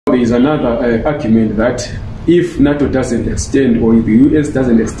There is another argument that if NATO doesn't extend, or if the US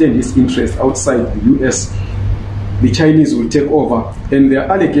doesn't extend its interest outside the US, the Chinese will take over. And there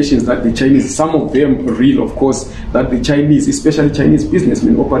are allegations that the Chinese, some of them real, of course, that the Chinese, especially Chinese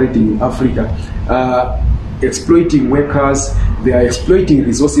businessmen operating in Africa, are exploiting workers, they are exploiting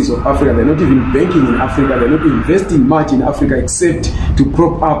resources of Africa. They're not even banking in Africa, they're not investing much in Africa except to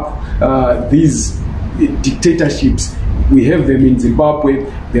prop up these dictatorships. We have them in Zimbabwe,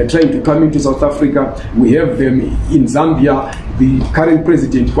 they are trying to come into South Africa. We have them in Zambia, the current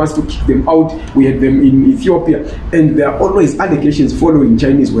president wants to kick them out. We had them in Ethiopia, and there are always allegations following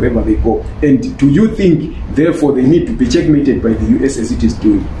Chinese wherever they go. And do you think, therefore, they need to be checkmated by the US as it is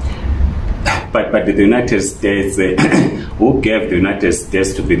doing? But the United States, who gave the United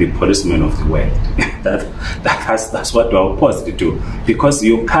States to be the policeman of the world? That's what we're opposed to. Because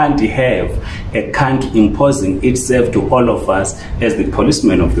you can't have a country imposing itself to all of us as the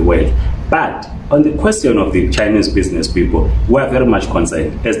policeman of the world. But on the question of the Chinese business people, we are very much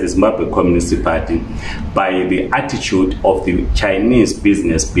concerned as the Zimbabwe Communist Party by the attitude of the Chinese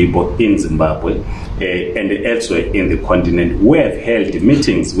business people in Zimbabwe and elsewhere in the continent. We have held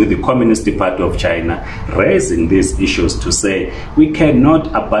meetings with the Communist Party of China raising these issues to say we cannot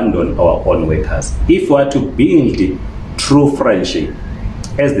abandon our own workers. If we are to build true friendship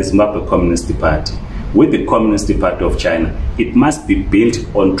as the Zimbabwe Communist Party with the Communist Party of China, it must be built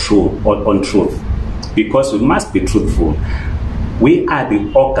on truth, because we must be truthful. We are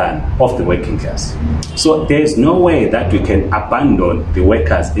the organ of the working class. So there is no way that we can abandon the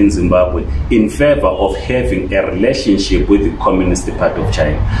workers in Zimbabwe in favor of having a relationship with the Communist Party of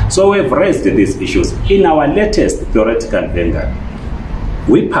China. So we have raised these issues. In our latest theoretical vanguard,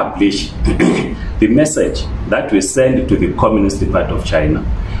 we publish the message that we send to the Communist Party of China.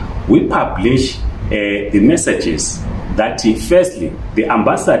 We publish the messages that firstly, the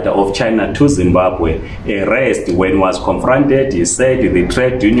ambassador of China to Zimbabwe raised when he was confronted. He said the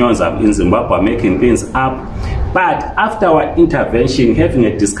trade unions in Zimbabwe are making things up. But after our intervention, having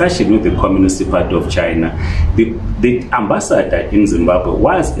a discussion with the Communist Party of China, the ambassador in Zimbabwe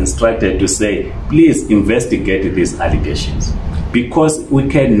was instructed to say, please investigate these allegations, because we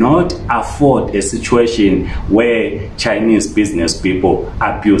cannot afford a situation where Chinese business people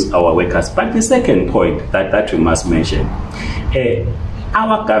abuse our workers. But the second point that we must mention,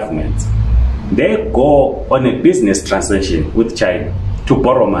 our government, they go on a business transaction with China to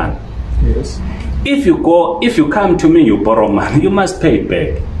borrow money. Yes. If you come to me, you borrow money, you must pay it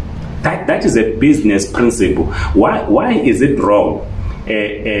back. That is a business principle. Why is it wrong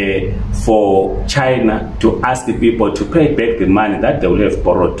for China to ask the people to pay back the money that they will have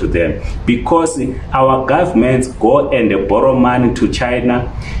borrowed to them? Because our governments go and borrow money to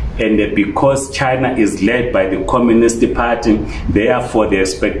China, and because China is led by the Communist Party, therefore the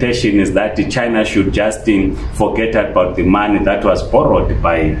expectation is that China should just forget about the money that was borrowed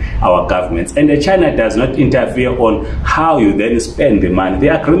by our governments. And China does not interfere on how you then spend the money.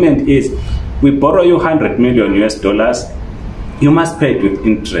 The agreement is, we borrow you $100 million US, you must pay it with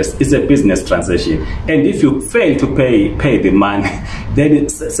interest. It's a business transaction. And if you fail to pay the money, then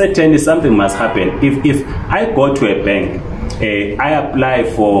certainly something must happen. If I go to a bank, I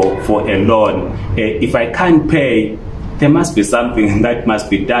apply for a loan, if I can't pay, there must be something that must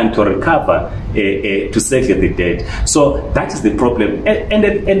be done to recover, to settle the debt. So that is the problem. And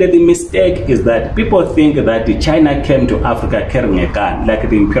the mistake is that people think that China came to Africa carrying a gun, like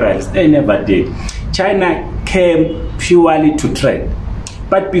the imperialists. They never did. China came purely to trade.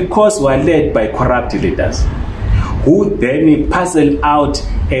 But because we are led by corrupt leaders, who then parcel out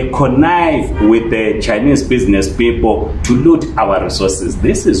a connive with the Chinese business people to loot our resources.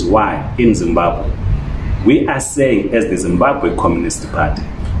 This is why in Zimbabwe, we are saying, as the Zimbabwe Communist Party,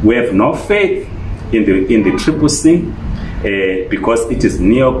 we have no faith in the Triple C, because it is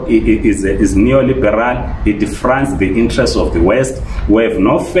neoliberal, it defends the interests of the West. We have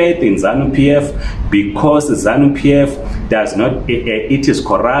no faith in ZANU-PF because ZANU-PF does not, it is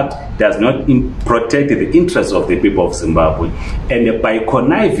corrupt, does not protect the interests of the people of Zimbabwe. And by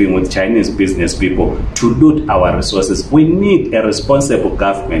conniving with Chinese business people to loot our resources, we need a responsible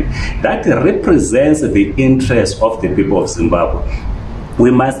government that represents the interests of the people of Zimbabwe. We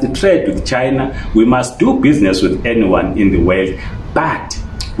must trade with China, we must do business with anyone in the world, but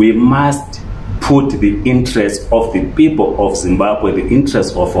we must put the interests of the people of Zimbabwe, the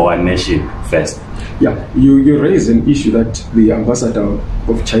interests of our nation first. Yeah, you raise an issue that the ambassador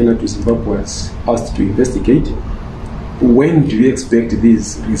of China to Zimbabwe was asked to investigate. When do you expect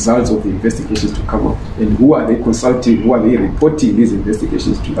these results of the investigations to come up? And who are they consulting, who are they reporting these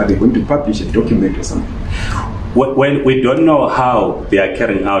investigations to? Are they going to publish a document or something? Well, we don't know how they are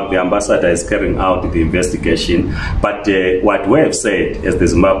carrying out, the ambassador is carrying out the investigation, but what we have said as the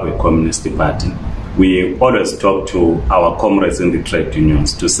Zimbabwe Communist Party, we always talk to our comrades in the trade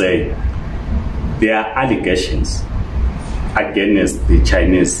unions to say there are allegations against the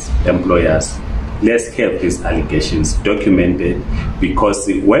Chinese employers. Let's have these allegations documented, because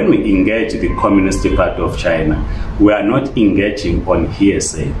when we engage the Communist Party of China, we are not engaging on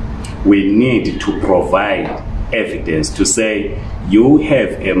hearsay. We need to provide evidence to say you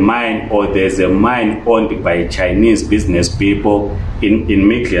have a mine, or there's a mine owned by Chinese business people in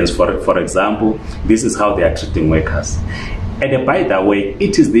Midlands, for example. This is how they are treating workers. And by the way,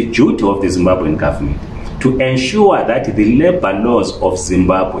 it is the duty of the Zimbabwean government to ensure that the labor laws of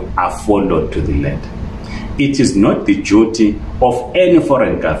Zimbabwe are followed to the letter. It is not the duty of any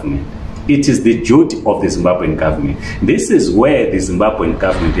foreign government. It is the duty of the Zimbabwean government. This is where the Zimbabwean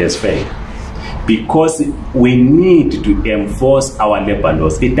government has failed, because we need to enforce our labor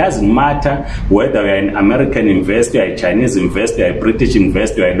laws. It doesn't matter whether you're an American investor, a Chinese investor, a British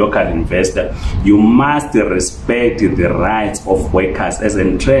investor, a local investor. You must respect the rights of workers as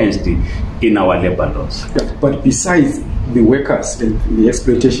entrenched in our labor laws. Yeah, but besides the workers and the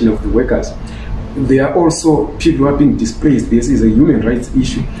exploitation of the workers, there are also people who are being displaced. This is a human rights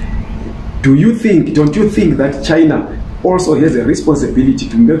issue. Don't you think that China also has a responsibility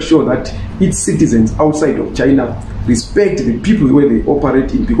to make sure that its citizens outside of China respect the people where they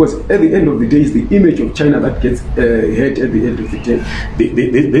operate in? Because at the end of the day, it's the image of China that gets hurt at the end of the day.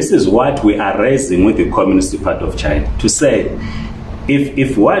 This is what we are raising with the Communist Party of China, to say,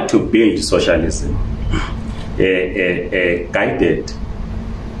 if we are to build socialism guided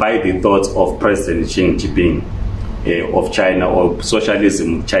by the thoughts of President Xi Jinping of China, or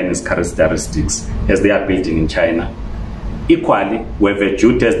socialism with Chinese characteristics as they are building in China, equally, we have a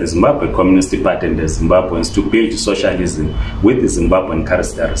duty as the Zimbabwe Communist Party and the Zimbabweans to build socialism with the Zimbabwean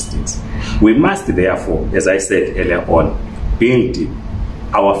characteristics. We must therefore, as I said earlier on, build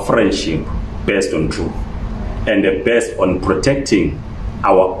our friendship based on truth, and based on protecting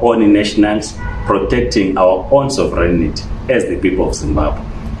our own nationals, protecting our own sovereignty as the people of Zimbabwe.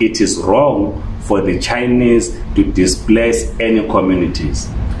 It is wrong for the Chinese to displace any communities.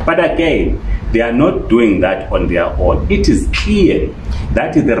 But again, they are not doing that on their own. It is clear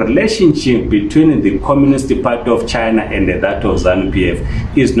that the relationship between the Communist Party of China and that of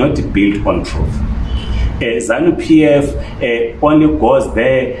ZANU-PF is not built on truth. ZANU-PF only goes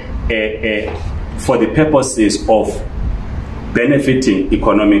there for the purposes of benefiting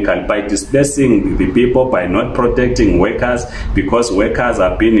economically by displacing the people, by not protecting workers, because workers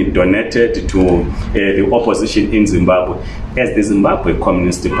are being donated to the opposition in Zimbabwe. As the Zimbabwe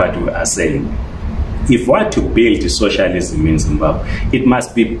Communist Party are saying, if we are to build socialism in Zimbabwe, it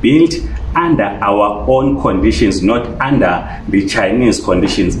must be built under our own conditions, not under the Chinese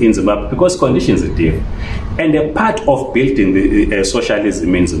conditions in Zimbabwe, because conditions are different. And a part of building the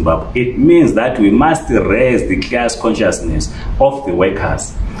socialism in Zimbabwe, it means that we must raise the class consciousness of the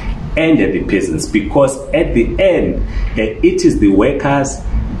workers and the peasants, because at the end, it is the workers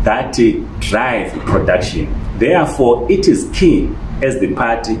that drive production. Therefore, it is key as the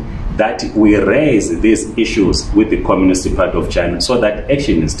party that we raise these issues with the Communist Party of China so that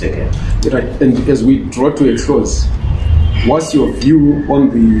action is taken. Right. And as we draw to a close, what's your view on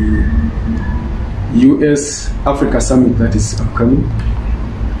the US-Africa summit that is upcoming?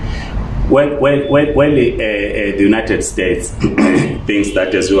 Well, the United States thinks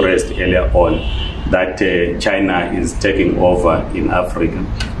that, as you raised earlier on, that China is taking over in Africa,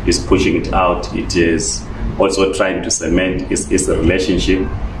 is pushing it out. It is also trying to cement its relationship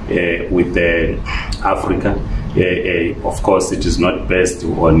with Africa. Of course, it is not based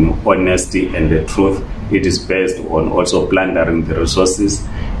on honesty and the truth. It is based on also plundering the resources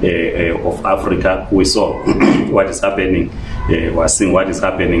of Africa. We saw what is happening. We are seeing what is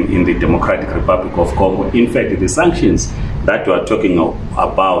happening in the Democratic Republic of Congo. In fact, the sanctions that we are talking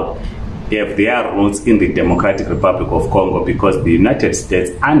about have their roots in the Democratic Republic of Congo, because the United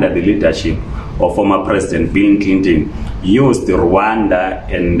States, under the leadership of former President Bill Clinton, used Rwanda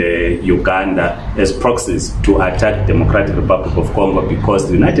and Uganda as proxies to attack the Democratic Republic of Congo, because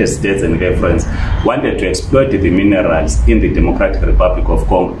the United States and their friends wanted to exploit the minerals in the Democratic Republic of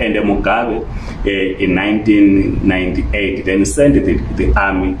Congo. And Mugabe in 1998 then sent the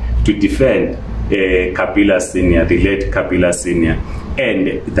army to defend Kabila Senior, the late Kabila Senior.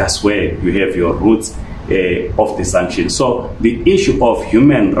 And that's where you have your roots of the sanctions. So the issue of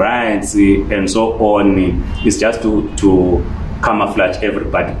human rights and so on is just to camouflage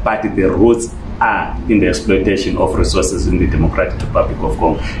everybody, but the roots are in the exploitation of resources in the Democratic Republic of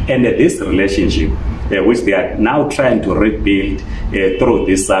Congo. And this relationship which they are now trying to rebuild through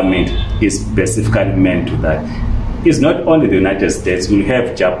this summit, is specifically meant to that. It's not only the United States. We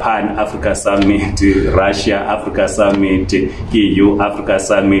have Japan, Africa Summit, Russia, Africa Summit, EU, Africa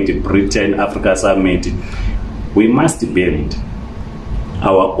Summit, Britain, Africa Summit. We must build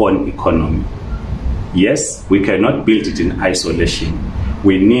our own economy. Yes, we cannot build it in isolation.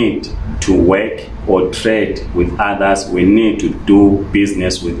 We need to work or trade with others. We need to do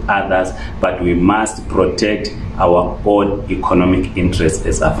business with others, but we must protect our own economic interests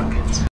as Africans.